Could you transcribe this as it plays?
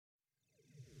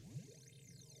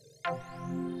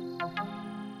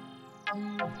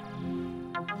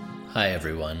Hi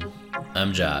everyone,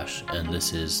 I'm Josh, and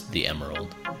this is The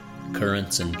Emerald,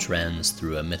 Currents and Trends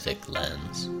Through a Mythic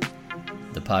Lens,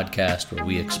 the podcast where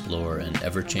we explore an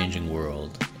ever-changing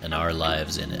world and our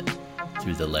lives in it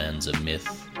through the lens of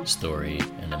myth, story,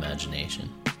 and imagination.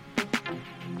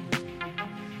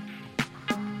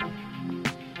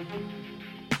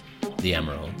 The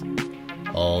Emerald,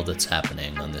 all that's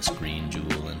happening on this green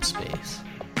jewel in space.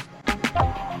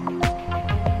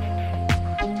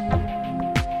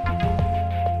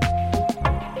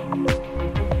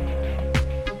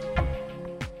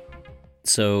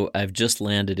 So I've just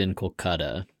landed in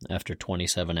Kolkata after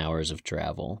 27 hours of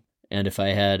travel, and if I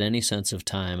had any sense of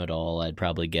time at all, I'd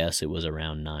probably guess it was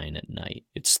around 9 at night.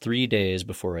 It's 3 days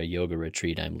before a yoga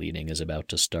retreat I'm leading is about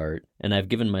to start, and I've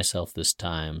given myself this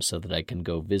time so that I can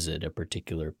go visit a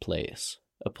particular place.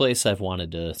 A place I've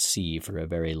wanted to see for a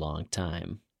very long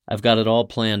time. I've got it all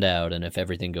planned out, and if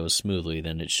everything goes smoothly,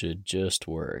 then it should just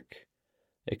work.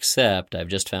 Except I've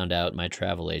just found out my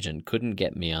travel agent couldn't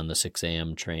get me on the 6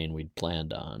 a.m. train we'd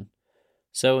planned on.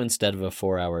 So instead of a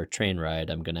 4-hour train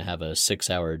ride, I'm going to have a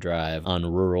 6-hour drive on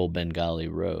rural Bengali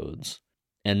roads.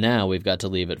 And now we've got to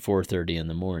leave at 4:30 in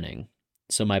the morning.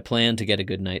 So my plan to get a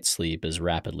good night's sleep is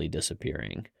rapidly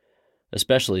disappearing.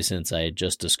 Especially since I had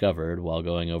just discovered, while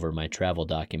going over my travel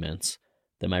documents,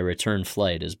 that my return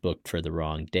flight is booked for the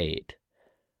wrong date.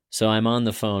 So I'm on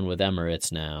the phone with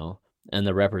Emirates now, and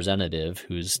the representative,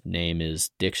 whose name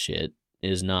is Dixit,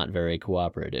 is not very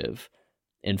cooperative.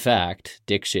 In fact,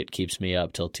 Dixit keeps me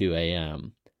up till 2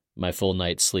 a.m. My full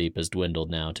night's sleep has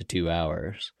dwindled now to 2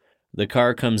 hours. The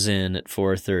car comes in at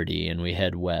 4:30 and we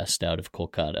head west out of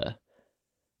Kolkata.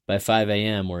 By 5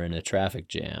 a.m. we're in a traffic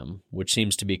jam, which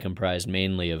seems to be comprised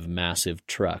mainly of massive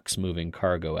trucks moving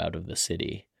cargo out of the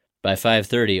city. By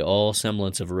 5:30, all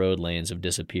semblance of road lanes have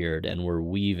disappeared, and we're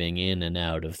weaving in and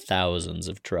out of thousands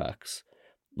of trucks.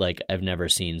 Like, I've never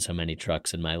seen so many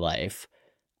trucks in my life.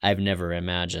 I've never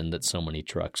imagined that so many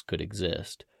trucks could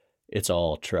exist. It's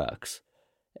all trucks.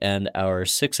 And our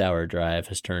 6-hour drive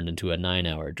has turned into a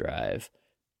 9-hour drive.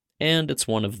 And it's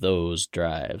one of those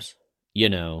drives. You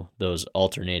know, those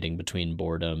alternating between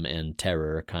boredom and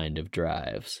terror kind of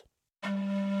drives.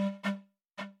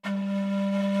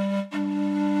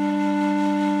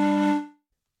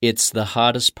 It's the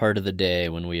hottest part of the day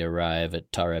when we arrive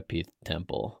at Tarapith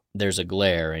Temple. There's a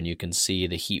glare and you can see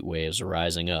the heat waves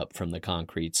rising up from the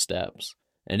concrete steps.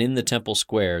 And in the temple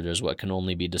square there's what can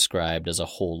only be described as a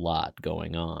whole lot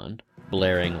going on.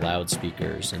 Blaring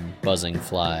loudspeakers and buzzing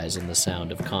flies and the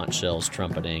sound of conch shells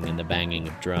trumpeting and the banging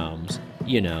of drums.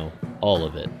 You know, all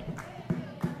of it.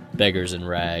 Beggars in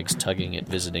rags tugging at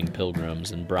visiting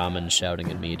pilgrims and Brahmins shouting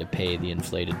at me to pay the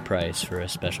inflated price for a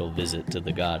special visit to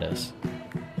the goddess.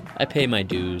 I pay my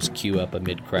dues, queue up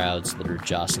amid crowds that are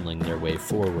jostling their way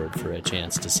forward for a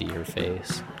chance to see her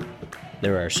face.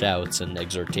 There are shouts and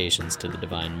exhortations to the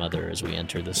Divine Mother as we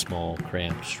enter the small,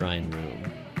 cramped shrine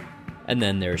room. And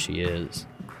then there she is,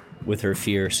 with her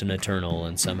fierce and eternal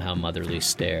and somehow motherly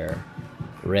stare,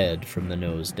 red from the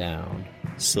nose down,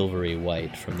 silvery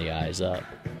white from the eyes up,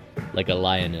 like a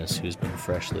lioness who's been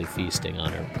freshly feasting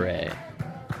on her prey,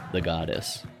 the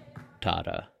goddess,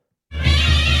 Tara.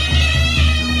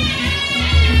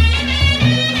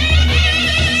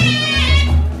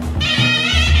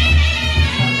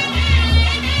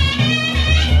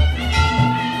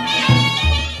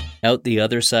 Out the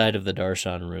other side of the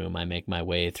darshan room, I make my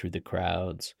way through the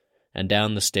crowds, and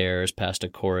down the stairs past a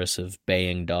chorus of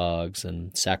baying dogs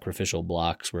and sacrificial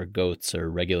blocks where goats are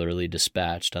regularly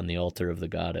dispatched on the altar of the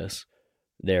goddess.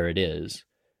 There it is,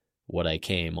 what I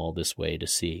came all this way to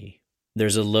see.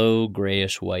 There's a low,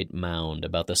 grayish-white mound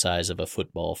about the size of a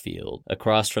football field.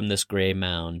 Across from this gray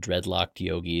mound, dreadlocked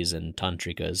yogis and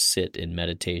tantrikas sit in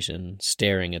meditation,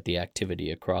 staring at the activity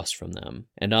across from them.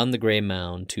 And on the gray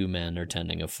mound, 2 men are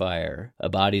tending a fire. A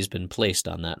body's been placed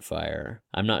on that fire.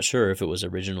 I'm not sure if it was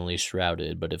originally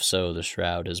shrouded, but if so, the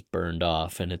shroud has burned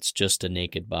off, and it's just a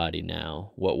naked body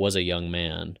now, what was a young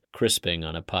man, crisping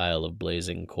on a pile of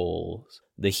blazing coals.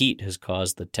 The heat has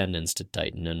caused the tendons to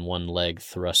tighten, and one leg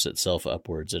thrusts itself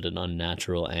upwards at an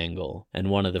unnatural angle,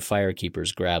 and one of the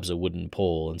firekeepers grabs a wooden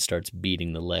pole and starts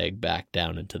beating the leg back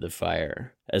down into the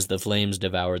fire. As the flames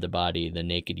devour the body, the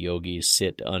naked yogis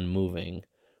sit unmoving,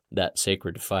 that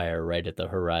sacred fire right at the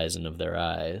horizon of their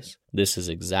eyes. This is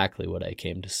exactly what I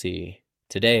came to see.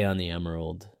 Today on the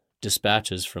Emerald,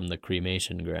 dispatches from the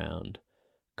cremation ground,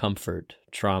 comfort,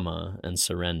 trauma, and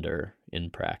surrender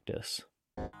in practice.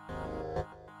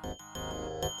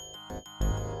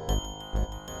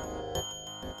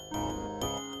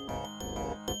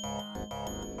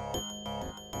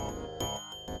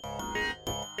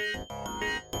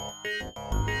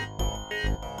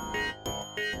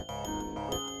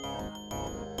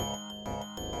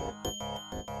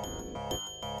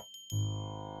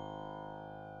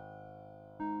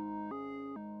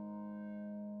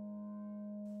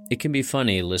 It can be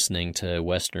funny listening to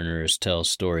Westerners tell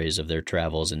stories of their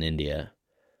travels in India.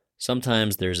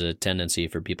 Sometimes there's a tendency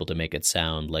for people to make it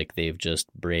sound like they've just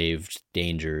braved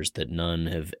dangers that none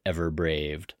have ever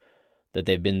braved, that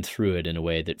they've been through it in a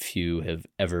way that few have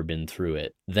ever been through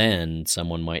it. Then,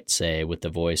 someone might say, with the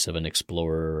voice of an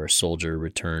explorer or soldier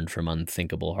returned from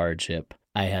unthinkable hardship,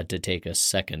 I had to take a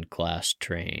second-class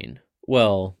train.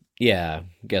 Well, yeah,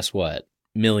 guess what?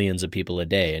 Millions of people a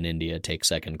day in India take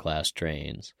second-class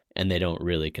trains, and they don't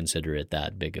really consider it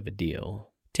that big of a deal.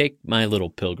 Take my little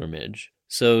pilgrimage.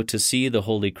 So, to see the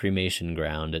holy cremation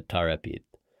ground at Tarapith,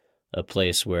 a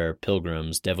place where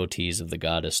pilgrims, devotees of the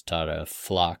goddess Tara,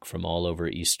 flock from all over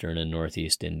eastern and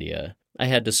northeast India, I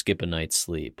had to skip a night's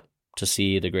sleep. To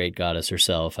see the great goddess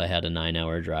herself, I had a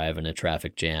 9-hour drive in a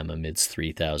traffic jam amidst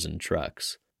 3,000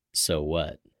 trucks. So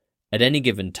what? At any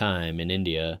given time in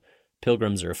India,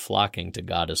 pilgrims are flocking to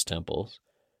goddess temples.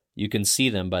 You can see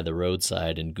them by the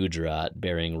roadside in Gujarat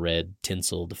bearing red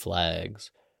tinseled flags.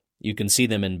 You can see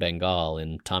them in Bengal,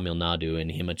 in Tamil Nadu, in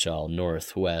Himachal,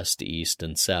 north, west, east,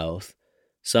 and south.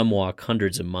 Some walk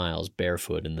hundreds of miles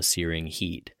barefoot in the searing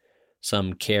heat.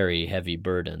 Some carry heavy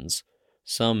burdens.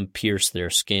 Some pierce their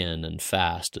skin and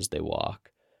fast as they walk.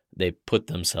 They put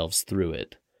themselves through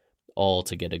it, all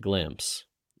to get a glimpse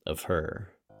of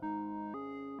her.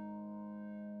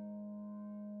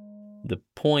 The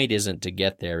point isn't to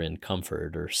get there in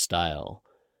comfort or style,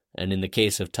 and in the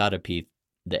case of Tarapith,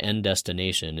 the end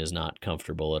destination is not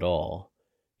comfortable at all.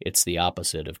 It's the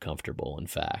opposite of comfortable, in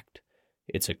fact.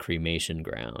 It's a cremation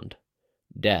ground.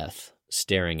 Death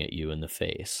staring at you in the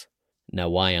face. Now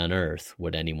why on earth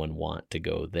would anyone want to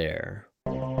go there?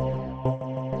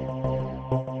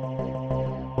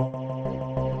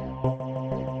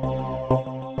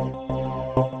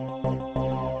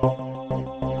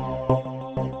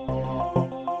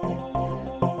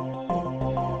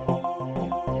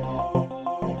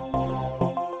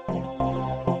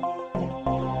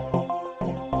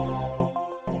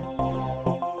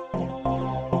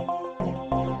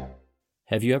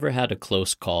 Have you ever had a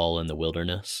close call in the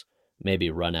wilderness? Maybe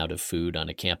run out of food on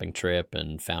a camping trip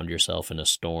and found yourself in a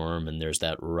storm, and there's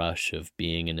that rush of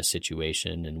being in a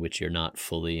situation in which you're not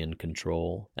fully in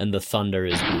control, and the thunder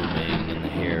is booming and the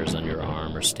hairs on your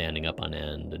arm are standing up on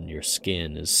end and your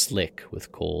skin is slick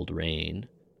with cold rain,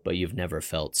 but you've never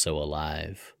felt so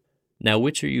alive. Now,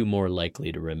 which are you more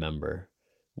likely to remember?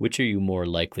 Which are you more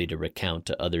likely to recount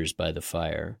to others by the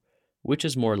fire? Which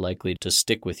is more likely to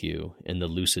stick with you in the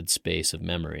lucid space of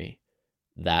memory?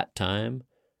 That time,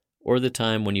 or the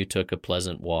time when you took a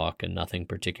pleasant walk and nothing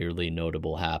particularly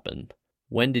notable happened?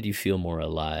 When did you feel more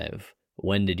alive?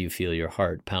 When did you feel your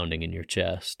heart pounding in your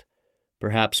chest?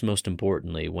 Perhaps most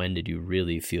importantly, when did you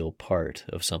really feel part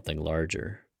of something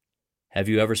larger? Have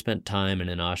you ever spent time in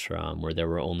an ashram where there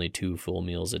were only 2 full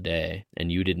meals a day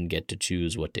and you didn't get to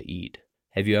choose what to eat?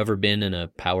 Have you ever been in a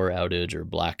power outage or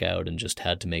blackout and just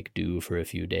had to make do for a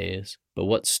few days? But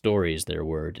what stories there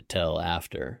were to tell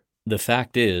after. The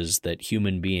fact is that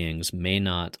human beings may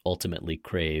not ultimately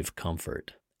crave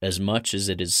comfort. As much as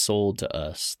it is sold to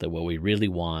us that what we really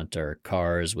want are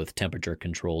cars with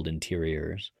temperature-controlled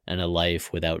interiors and a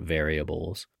life without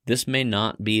variables, this may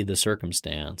not be the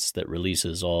circumstance that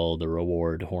releases all the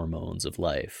reward hormones of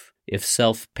life. If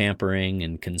self-pampering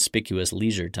and conspicuous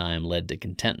leisure time led to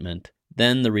contentment,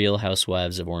 then the Real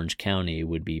Housewives of Orange County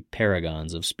would be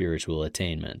paragons of spiritual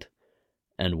attainment.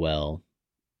 And well,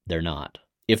 they're not.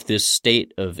 If this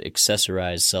state of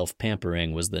accessorized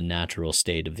self-pampering was the natural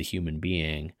state of the human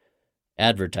being,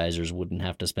 advertisers wouldn't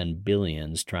have to spend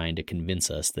billions trying to convince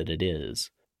us that it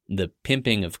is. The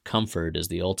pimping of comfort as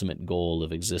the ultimate goal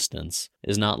of existence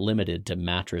is not limited to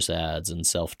mattress ads and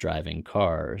self-driving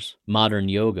cars. Modern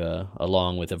yoga,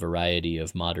 along with a variety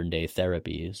of modern-day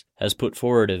therapies, has put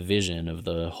forward a vision of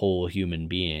the whole human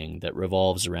being that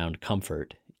revolves around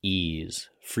comfort, ease,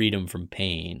 freedom from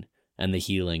pain, and the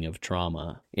healing of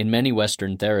trauma. In many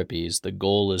Western therapies, the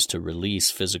goal is to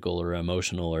release physical or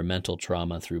emotional or mental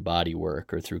trauma through body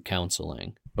work or through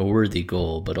counseling. A worthy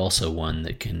goal, but also one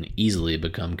that can easily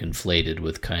become conflated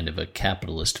with kind of a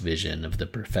capitalist vision of the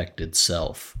perfected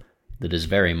self that is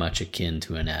very much akin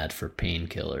to an ad for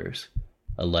painkillers.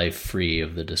 A life free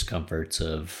of the discomforts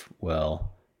of,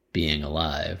 well, being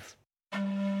alive.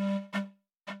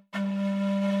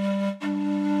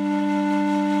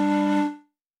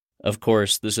 Of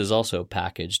course, this is also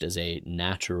packaged as a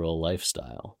natural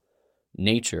lifestyle.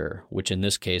 Nature, which in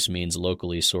this case means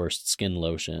locally sourced skin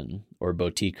lotion, or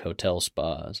boutique hotel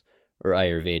spas, or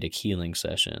Ayurvedic healing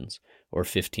sessions, or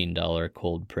 $15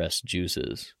 cold-pressed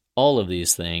juices. All of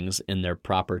these things, in their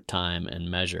proper time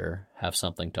and measure, have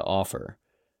something to offer.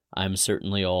 I'm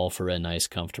certainly all for a nice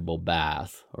comfortable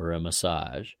bath or a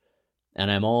massage, and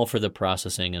I'm all for the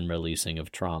processing and releasing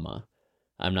of trauma.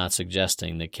 I'm not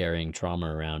suggesting that carrying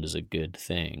trauma around is a good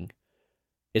thing.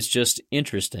 It's just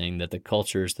interesting that the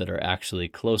cultures that are actually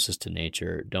closest to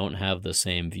nature don't have the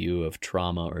same view of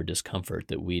trauma or discomfort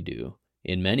that we do.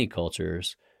 In many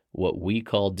cultures, what we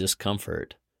call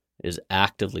discomfort is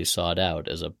actively sought out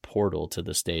as a portal to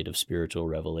the state of spiritual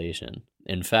revelation.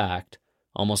 In fact,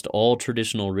 almost all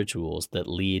traditional rituals that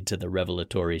lead to the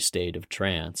revelatory state of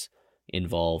trance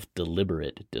involve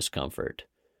deliberate discomfort,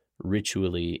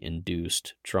 ritually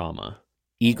induced trauma.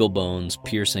 Eagle bones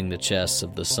piercing the chests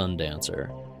of the sun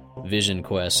dancer, vision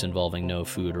quests involving no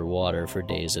food or water for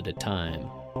days at a time,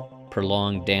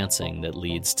 prolonged dancing that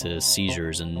leads to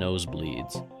seizures and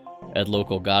nosebleeds. At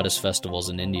local goddess festivals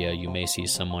in India, you may see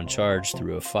someone charge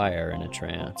through a fire in a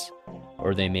trance,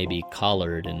 or they may be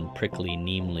collared in prickly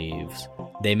neem leaves.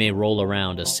 They may roll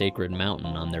around a sacred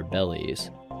mountain on their bellies.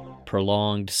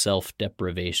 Prolonged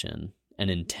self-deprivation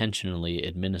and intentionally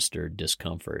administered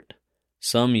discomfort.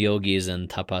 Some yogis and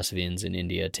tapasvins in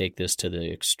India take this to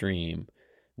the extreme,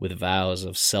 with vows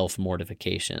of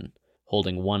self-mortification,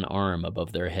 holding one arm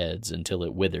above their heads until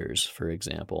it withers, for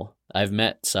example. I've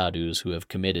met sadhus who have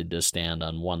committed to stand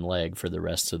on one leg for the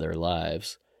rest of their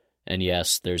lives. And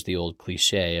yes, there's the old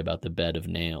cliché about the bed of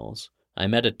nails. I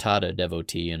met a Tata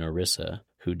devotee in Orissa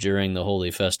who during the holy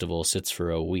festival sits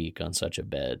for a week on such a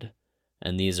bed.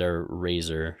 And these are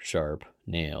razor-sharp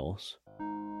nails.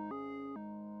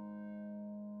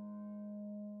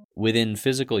 Within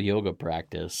physical yoga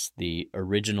practice, the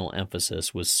original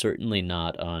emphasis was certainly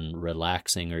not on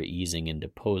relaxing or easing into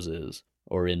poses,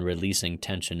 or in releasing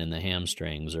tension in the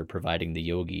hamstrings or providing the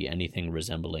yogi anything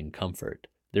resembling comfort.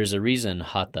 There's a reason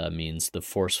hatha means the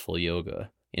forceful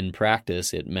yoga. In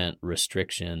practice, it meant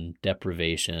restriction,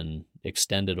 deprivation,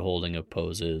 extended holding of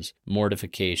poses,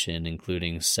 mortification,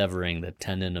 including severing the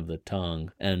tendon of the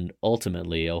tongue, and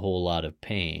ultimately a whole lot of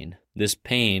pain. This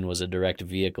pain was a direct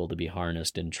vehicle to be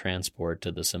harnessed in transport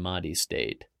to the samadhi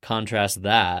state. Contrast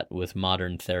that with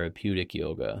modern therapeutic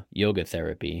yoga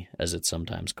therapy, as it's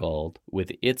sometimes called,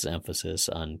 with its emphasis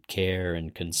on care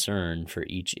and concern for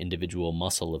each individual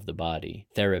muscle of the body,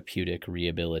 therapeutic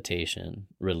rehabilitation,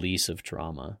 release of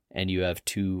trauma, and you have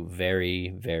two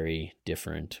very, very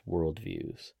different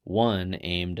worldviews. One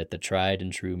aimed at the tried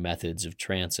and true methods of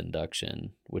trance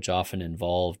induction, which often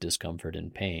involve discomfort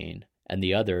and pain, and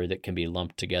the other that can be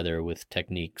lumped together with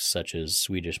techniques such as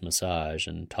Swedish massage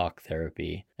and talk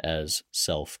therapy as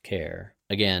self-care.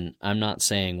 Again, I'm not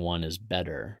saying one is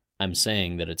better. I'm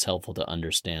saying that it's helpful to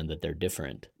understand that they're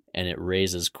different, and it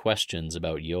raises questions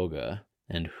about yoga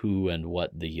and who and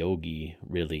what the yogi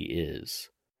really is.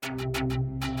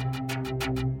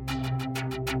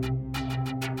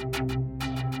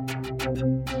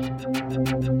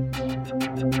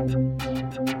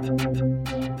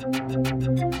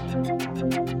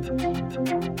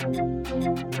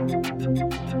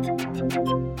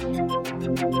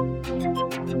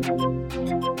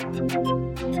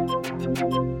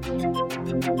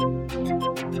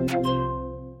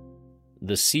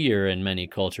 The seer in many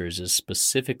cultures is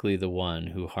specifically the one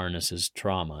who harnesses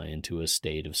trauma into a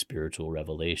state of spiritual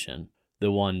revelation.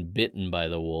 The one bitten by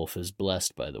the wolf is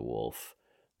blessed by the wolf.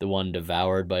 The one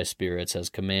devoured by spirits has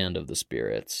command of the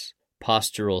spirits.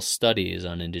 Postural studies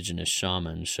on indigenous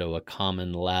shamans show a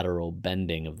common lateral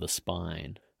bending of the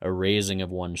spine, a raising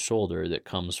of one shoulder that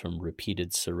comes from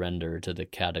repeated surrender to the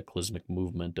cataclysmic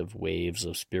movement of waves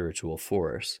of spiritual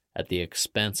force at the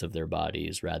expense of their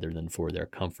bodies rather than for their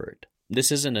comfort. This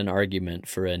isn't an argument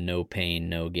for a no pain,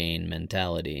 no gain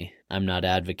mentality. I'm not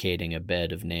advocating a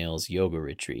bed of nails yoga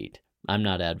retreat. I'm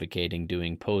not advocating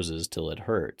doing poses till it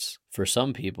hurts. For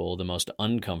some people, the most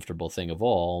uncomfortable thing of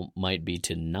all might be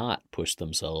to not push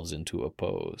themselves into a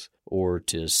pose, or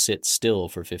to sit still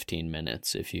for 15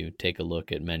 minutes if you take a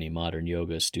look at many modern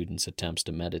yoga students' attempts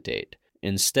to meditate.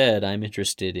 Instead, I'm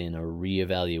interested in a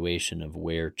reevaluation of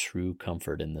where true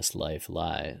comfort in this life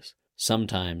lies.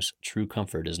 Sometimes true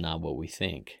comfort is not what we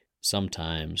think.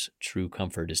 Sometimes true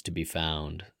comfort is to be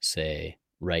found, say,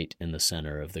 right in the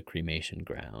center of the cremation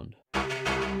ground.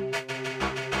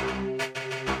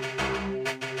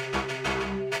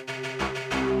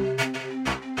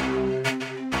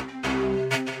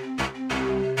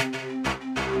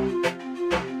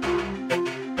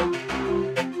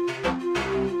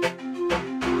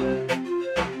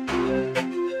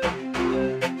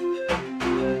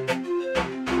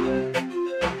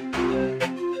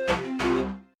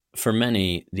 For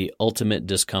many, the ultimate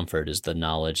discomfort is the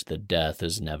knowledge that death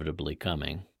is inevitably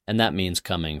coming. And that means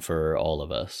coming for all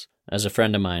of us. As a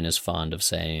friend of mine is fond of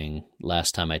saying,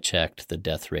 last time I checked, the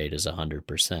death rate is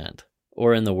 100%.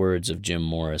 Or in the words of Jim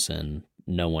Morrison,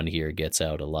 no one here gets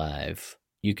out alive.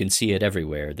 You can see it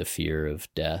everywhere, the fear of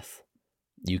death.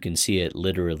 You can see it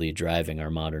literally driving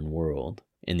our modern world,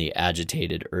 in the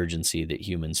agitated urgency that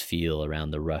humans feel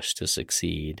around the rush to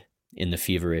succeed, in the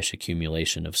feverish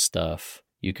accumulation of stuff.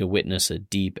 You can witness a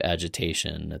deep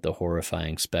agitation at the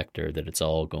horrifying specter that it's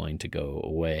all going to go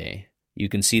away. You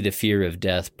can see the fear of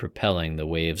death propelling the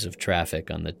waves of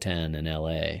traffic on the 10 in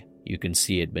LA. You can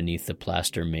see it beneath the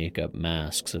plaster makeup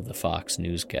masks of the Fox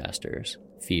newscasters.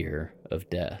 Fear of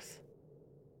death.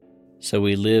 So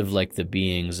we live like the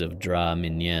beings of Dra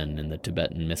Minyen in the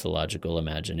Tibetan mythological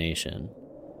imagination,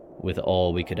 with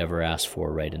all we could ever ask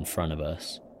for right in front of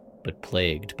us, but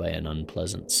plagued by an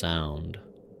unpleasant sound.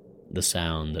 The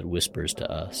sound that whispers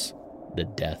to us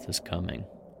that death is coming.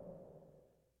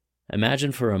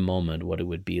 Imagine for a moment what it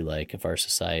would be like if our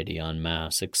society en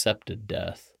masse accepted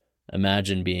death.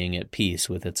 Imagine being at peace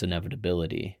with its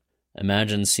inevitability.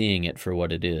 Imagine seeing it for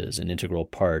what it is, an integral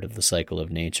part of the cycle of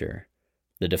nature,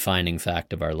 the defining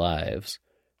fact of our lives,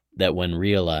 that when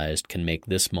realized can make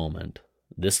this moment,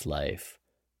 this life,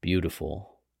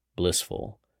 beautiful,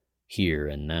 blissful, here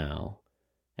and now,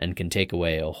 and can take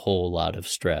away a whole lot of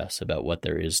stress about what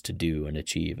there is to do and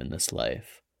achieve in this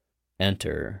life.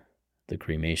 Enter the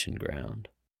cremation ground.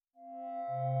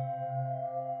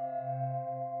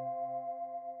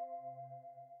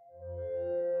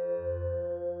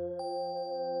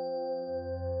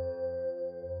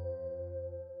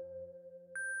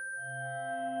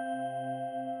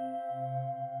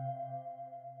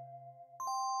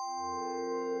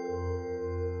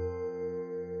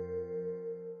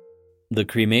 The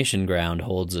cremation ground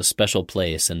holds a special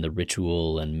place in the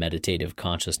ritual and meditative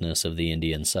consciousness of the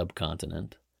Indian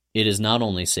subcontinent. It is not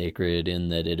only sacred in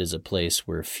that it is a place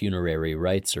where funerary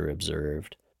rites are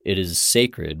observed, it is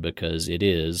sacred because it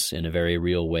is, in a very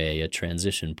real way, a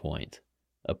transition point,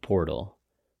 a portal,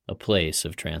 a place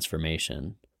of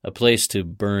transformation, a place to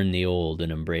burn the old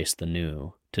and embrace the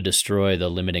new, to destroy the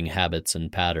limiting habits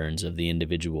and patterns of the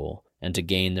individual, and to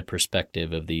gain the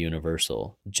perspective of the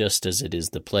universal, just as it is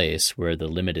the place where the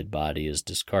limited body is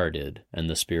discarded and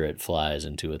the spirit flies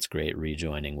into its great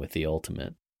rejoining with the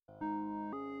ultimate.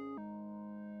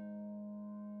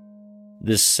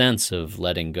 This sense of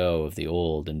letting go of the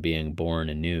old and being born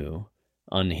anew,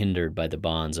 unhindered by the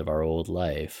bonds of our old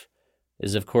life,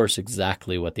 is of course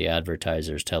exactly what the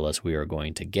advertisers tell us we are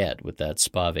going to get with that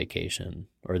spa vacation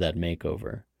or that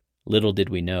makeover. Little did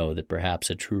we know that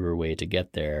perhaps a truer way to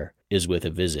get there is with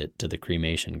a visit to the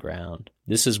cremation ground.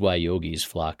 This is why yogis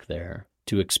flock there,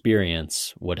 to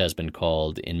experience what has been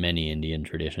called in many Indian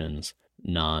traditions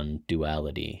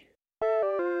non-duality.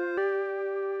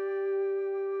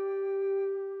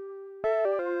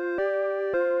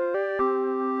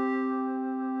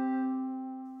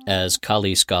 As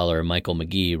Kali scholar Michael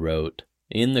McGee wrote,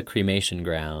 "In the cremation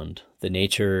ground, the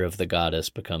nature of the goddess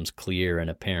becomes clear and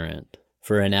apparent.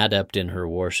 For an adept in her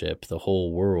worship, the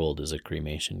whole world is a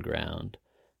cremation ground,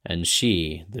 and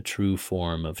she, the true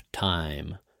form of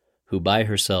time, who by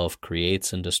herself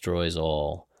creates and destroys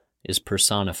all, is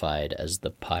personified as the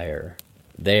pyre.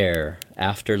 There,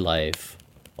 after life,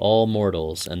 all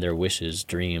mortals and their wishes,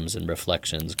 dreams, and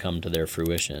reflections come to their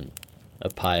fruition, a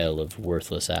pile of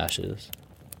worthless ashes.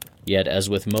 Yet, as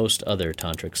with most other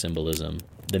tantric symbolism,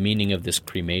 the meaning of this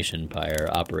cremation pyre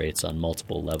operates on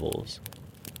multiple levels.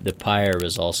 The pyre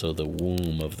is also the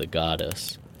womb of the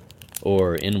goddess,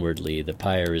 or inwardly, the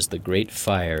pyre is the great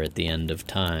fire at the end of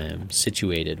time,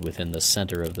 situated within the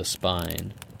center of the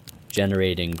spine,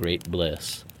 generating great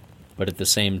bliss, but at the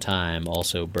same time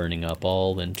also burning up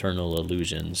all internal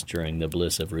illusions during the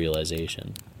bliss of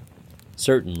realization.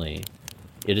 Certainly,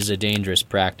 it is a dangerous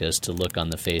practice to look on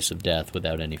the face of death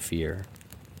without any fear.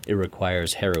 It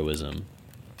requires heroism,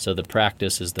 so the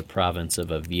practice is the province of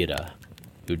a Vira,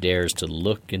 who dares to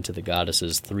look into the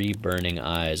goddess's 3 burning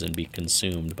eyes and be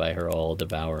consumed by her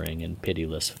all-devouring and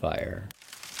pitiless fire.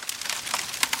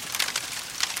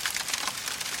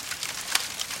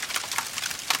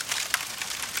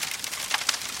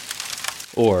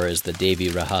 Or, as the Devi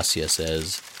Rahasya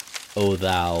says, O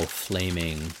thou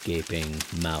flaming, gaping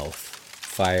mouth,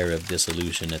 fire of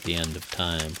dissolution at the end of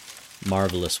time,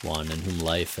 marvelous one in whom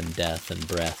life and death and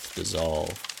breath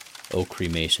dissolve, O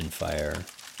cremation fire,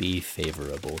 be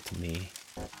favorable to me.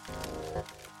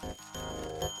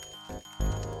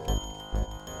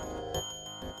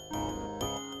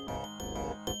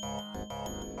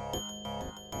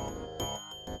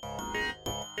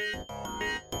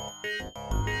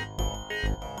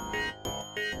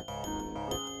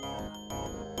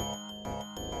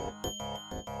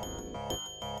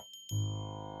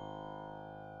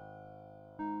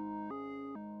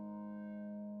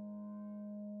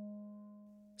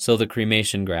 So the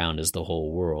cremation ground is the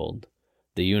whole world,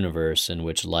 the universe in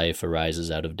which life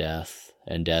arises out of death,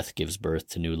 and death gives birth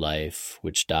to new life,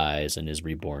 which dies and is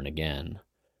reborn again.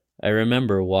 I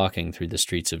remember walking through the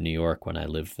streets of New York when I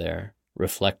lived there,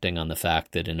 reflecting on the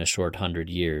fact that in a short 100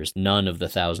 years, none of the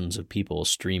thousands of people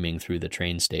streaming through the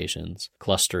train stations,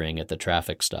 clustering at the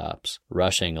traffic stops,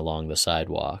 rushing along the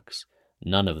sidewalks,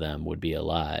 none of them would be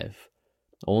alive.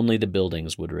 Only the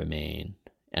buildings would remain,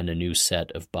 and a new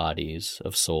set of bodies,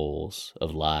 of souls,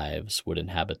 of lives would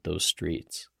inhabit those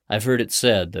streets. I've heard it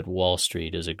said that Wall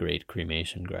Street is a great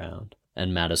cremation ground,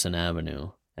 and Madison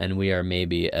Avenue, and we are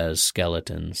maybe as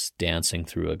skeletons dancing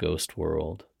through a ghost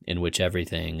world, in which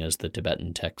everything, as the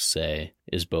Tibetan texts say,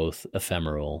 is both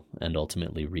ephemeral and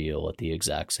ultimately real at the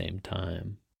exact same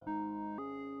time.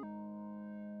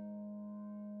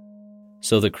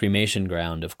 So the cremation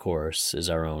ground, of course, is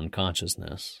our own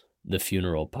consciousness, the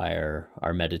funeral pyre,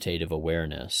 our meditative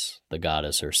awareness, the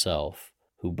goddess herself,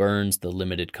 who burns the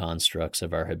limited constructs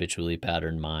of our habitually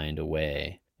patterned mind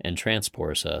away and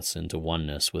transports us into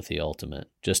oneness with the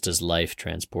ultimate, just as life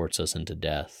transports us into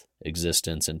death,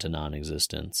 existence into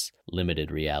non-existence, limited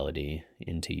reality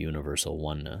into universal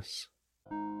oneness.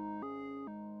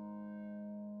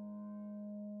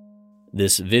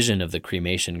 This vision of the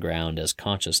cremation ground as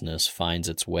consciousness finds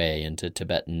its way into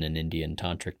Tibetan and Indian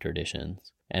tantric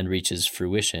traditions, and reaches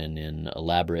fruition in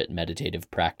elaborate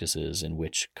meditative practices in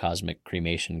which cosmic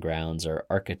cremation grounds are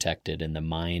architected in the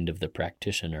mind of the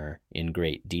practitioner in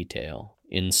great detail.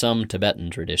 In some Tibetan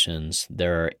traditions,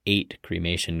 there are 8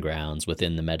 cremation grounds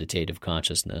within the meditative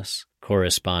consciousness,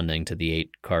 corresponding to the 8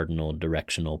 cardinal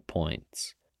directional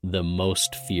points. The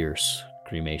most fierce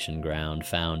cremation ground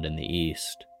found in the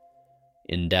east,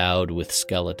 endowed with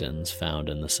skeletons found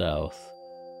in the south,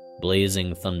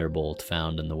 blazing thunderbolt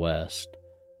found in the west,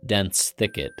 dense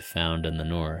thicket found in the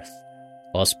north,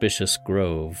 auspicious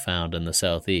grove found in the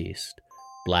southeast,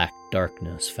 black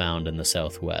darkness found in the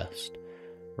southwest,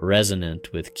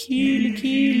 resonant with kili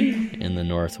kili in the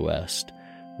northwest,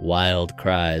 wild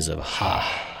cries of ha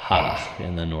ha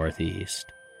in the northeast.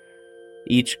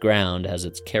 Each ground has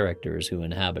its characters who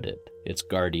inhabit it, its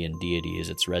guardian deities,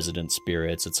 its resident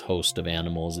spirits, its host of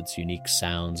animals, its unique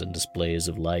sounds and displays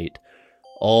of light,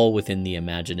 all within the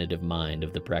imaginative mind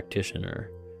of the practitioner.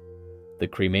 The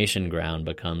cremation ground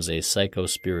becomes a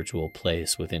psycho-spiritual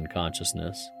place within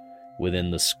consciousness,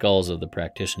 within the skulls of the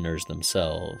practitioners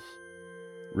themselves.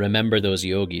 Remember those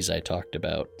yogis I talked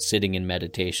about, sitting in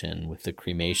meditation with the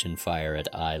cremation fire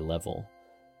at eye level.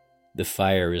 The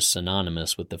fire is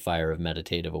synonymous with the fire of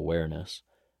meditative awareness,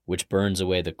 which burns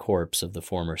away the corpse of the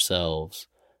former selves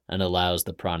and allows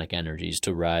the pranic energies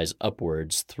to rise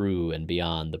upwards through and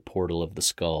beyond the portal of the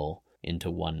skull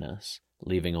into oneness,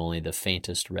 leaving only the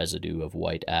faintest residue of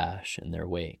white ash in their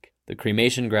wake. The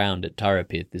cremation ground at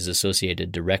Tarapith is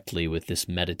associated directly with this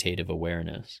meditative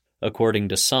awareness. According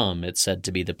to some, it's said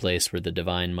to be the place where the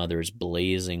Divine Mother's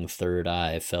blazing third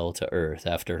eye fell to earth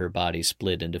after her body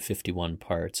split into 51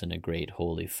 parts in a great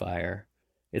holy fire.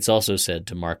 It's also said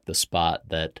to mark the spot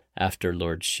that, after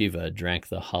Lord Shiva drank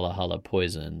the hala hala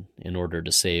poison in order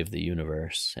to save the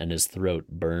universe, and his throat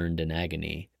burned in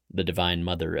agony, the Divine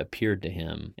Mother appeared to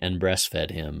him and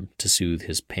breastfed him to soothe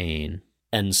his pain.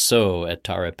 And so, at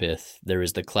Tarapith, there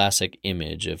is the classic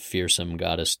image of fearsome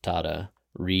goddess Tara,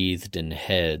 wreathed in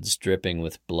heads, dripping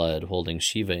with blood, holding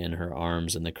Shiva in her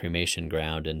arms in the cremation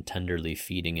ground and tenderly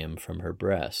feeding him from her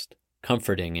breast,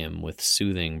 comforting him with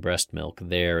soothing breast milk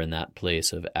there in that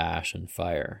place of ash and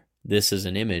fire. This is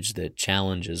an image that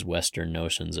challenges Western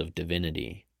notions of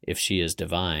divinity. If she is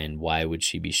divine, why would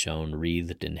she be shown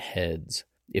wreathed in heads?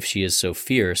 If she is so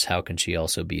fierce, how can she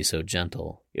also be so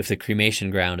gentle? If the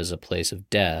cremation ground is a place of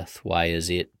death, why is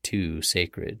it too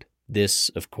sacred? This,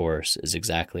 of course, is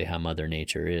exactly how Mother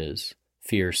Nature is,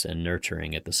 fierce and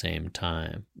nurturing at the same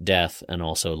time, death and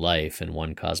also life in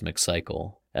one cosmic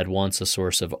cycle, at once a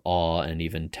source of awe and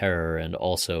even terror, and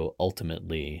also,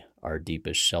 ultimately, our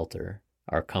deepest shelter,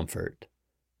 our comfort,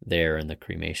 there in the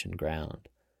cremation ground,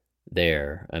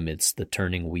 there amidst the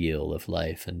turning wheel of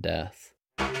life and death.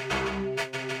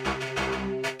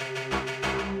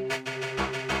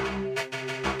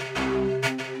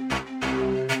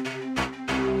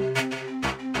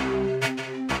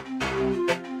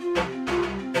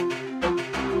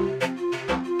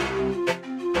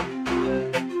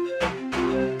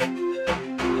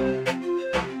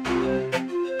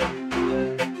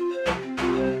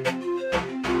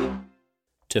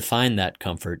 To find that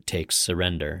comfort takes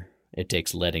surrender. It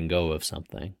takes letting go of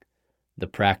something. The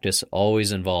practice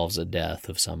always involves a death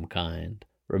of some kind.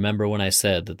 Remember when I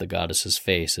said that the goddess's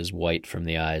face is white from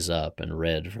the eyes up and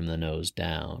red from the nose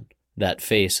down. That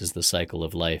face is the cycle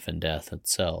of life and death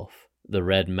itself. The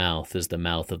red mouth is the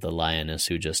mouth of the lioness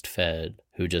who just fed,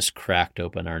 who just cracked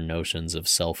open our notions of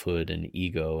selfhood and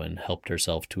ego and helped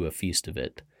herself to a feast of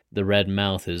it. The red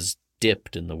mouth is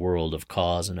dipped in the world of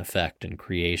cause and effect and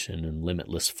creation and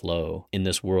limitless flow, in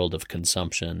this world of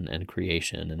consumption and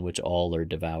creation in which all are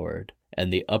devoured.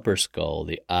 And the upper skull,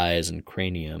 the eyes and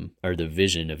cranium, are the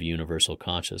vision of universal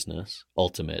consciousness,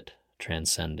 ultimate,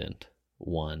 transcendent,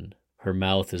 one. Her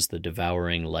mouth is the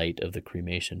devouring light of the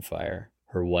cremation fire.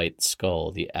 Her white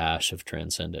skull, the ash of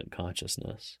transcendent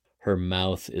consciousness. Her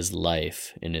mouth is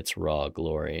life in its raw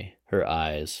glory. Her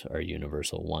eyes are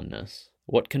universal oneness.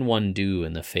 What can one do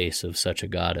in the face of such a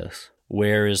goddess?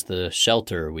 Where is the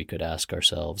shelter, we could ask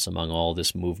ourselves, among all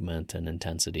this movement and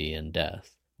intensity and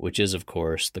death? Which is, of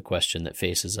course, the question that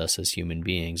faces us as human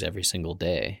beings every single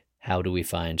day. How do we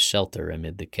find shelter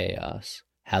amid the chaos?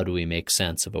 How do we make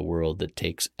sense of a world that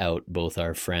takes out both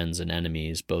our friends and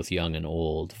enemies, both young and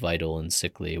old, vital and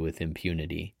sickly, with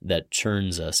impunity, that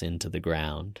churns us into the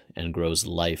ground and grows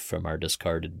life from our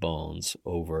discarded bones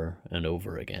over and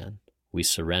over again? We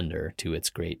surrender to its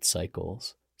great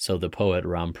cycles. So the poet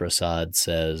Ram Prasad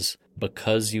says,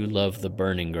 "Because you love the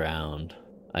burning ground,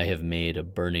 I have made a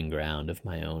burning ground of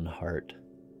my own heart,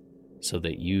 so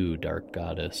that you, dark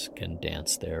goddess, can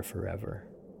dance there forever."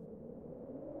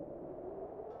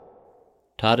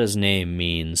 Tada's name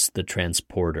means the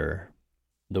transporter,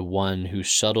 the one who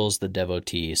shuttles the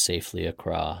devotee safely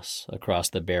across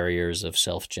the barriers of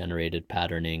self-generated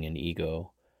patterning and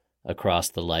ego, across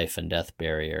the life and death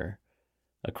barrier,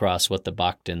 across what the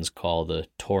Bhaktins call the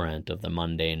torrent of the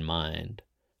mundane mind.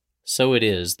 So it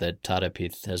is that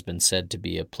Tadapith has been said to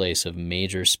be a place of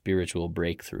major spiritual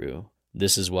breakthrough.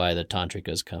 This is why the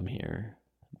Tantrikas come here,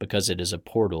 because it is a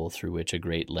portal through which a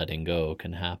great letting go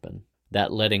can happen.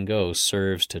 That letting go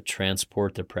serves to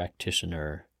transport the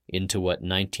practitioner into what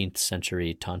 19th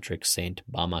century tantric saint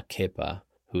Bama Kepa,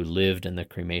 who lived in the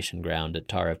cremation ground at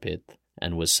Tarapith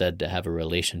and was said to have a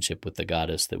relationship with the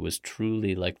goddess that was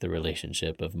truly like the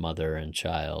relationship of mother and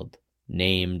child,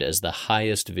 named as the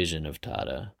highest vision of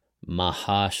Tada,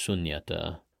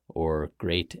 Mahashunyata, or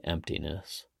great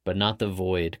emptiness, but not the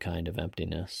void kind of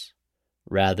emptiness.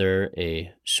 Rather,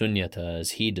 a shunyata,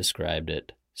 as he described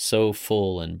it, so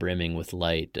full and brimming with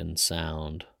light and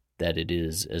sound that it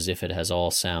is as if it has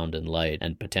all sound and light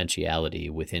and potentiality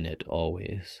within it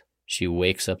always. She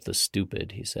wakes up the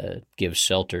stupid, he said, gives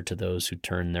shelter to those who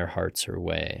turn their hearts her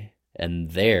way.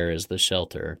 And there is the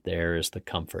shelter, there is the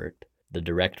comfort, the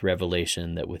direct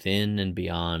revelation that within and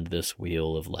beyond this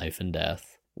wheel of life and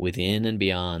death, within and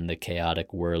beyond the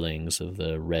chaotic whirlings of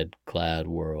the red-clad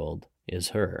world, is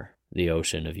her, the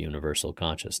ocean of universal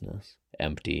consciousness,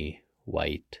 empty,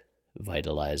 white,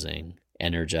 vitalizing,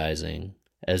 energizing,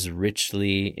 as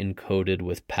richly encoded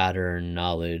with pattern,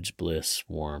 knowledge, bliss,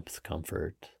 warmth,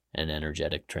 comfort, and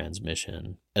energetic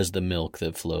transmission as the milk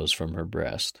that flows from her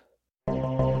breast.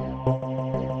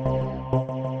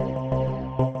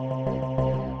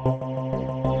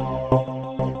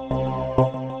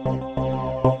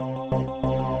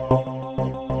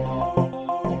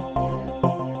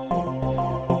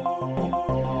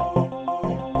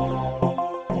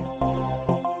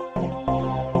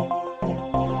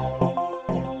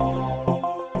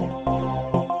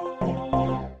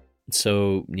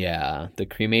 So, yeah, the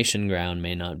cremation ground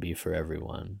may not be for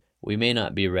everyone. We may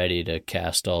not be ready to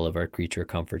cast all of our creature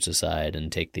comforts aside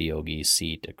and take the yogi's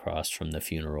seat across from the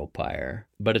funeral pyre.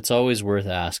 But it's always worth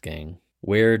asking,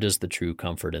 where does the true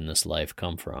comfort in this life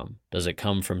come from? Does it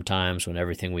come from times when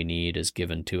everything we need is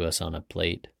given to us on a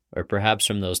plate? Or perhaps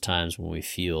from those times when we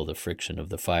feel the friction of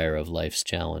the fire of life's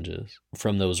challenges?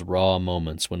 From those raw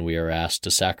moments when we are asked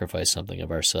to sacrifice something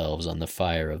of ourselves on the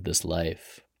fire of this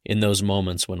life? In those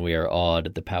moments when we are awed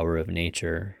at the power of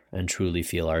nature and truly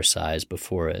feel our size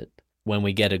before it, when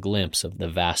we get a glimpse of the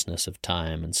vastness of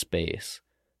time and space,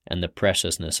 and the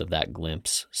preciousness of that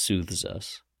glimpse soothes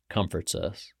us, comforts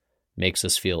us, makes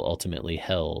us feel ultimately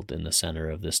held in the center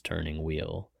of this turning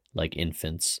wheel, like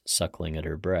infants suckling at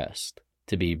her breast.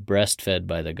 To be breastfed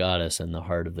by the goddess in the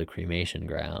heart of the cremation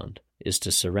ground is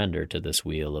to surrender to this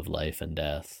wheel of life and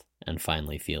death and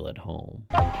finally feel at home.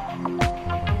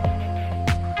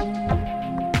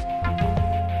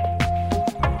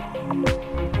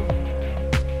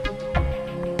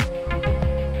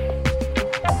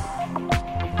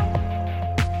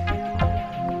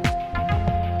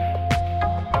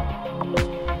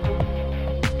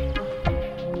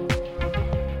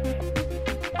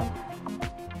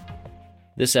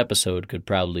 This episode could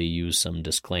probably use some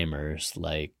disclaimers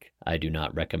like, I do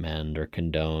not recommend or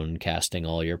condone casting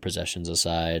all your possessions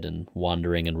aside and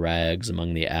wandering in rags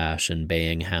among the ash and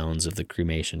baying hounds of the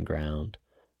cremation ground.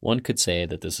 One could say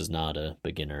that this is not a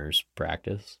beginner's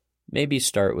practice. Maybe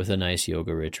start with a nice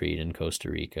yoga retreat in Costa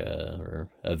Rica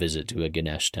or a visit to a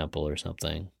Ganesh temple or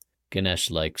something. Ganesh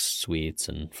likes sweets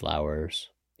and flowers.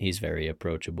 He's very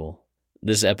approachable.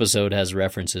 This episode has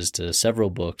references to several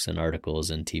books and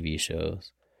articles and TV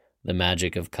shows. The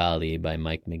Magic of Kali by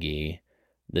Mike McGee,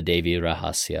 the Devi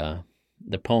Rahasya,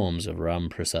 the poems of Ram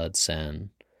Prasad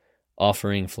Sen,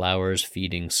 Offering Flowers,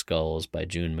 Feeding Skulls by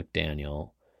June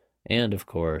McDaniel, and, of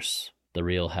course, The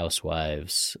Real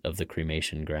Housewives of the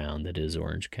Cremation Ground that is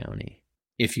Orange County.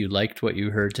 If you liked what you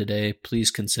heard today,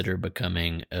 please consider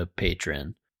becoming a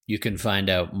patron. You can find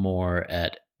out more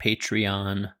at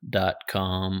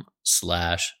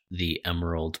patreon.com/The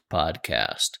Emerald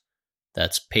Podcast.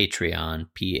 That's Patreon,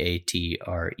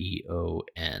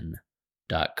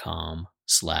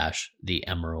 patreon.com/The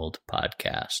Emerald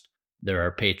Podcast. There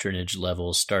are patronage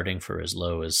levels starting for as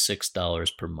low as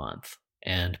 $6 per month,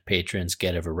 and patrons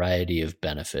get a variety of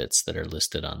benefits that are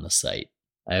listed on the site.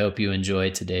 I hope you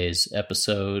enjoyed today's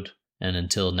episode, and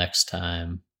until next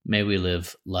time, may we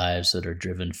live lives that are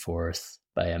driven forth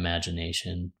by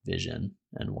imagination, vision,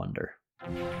 and wonder.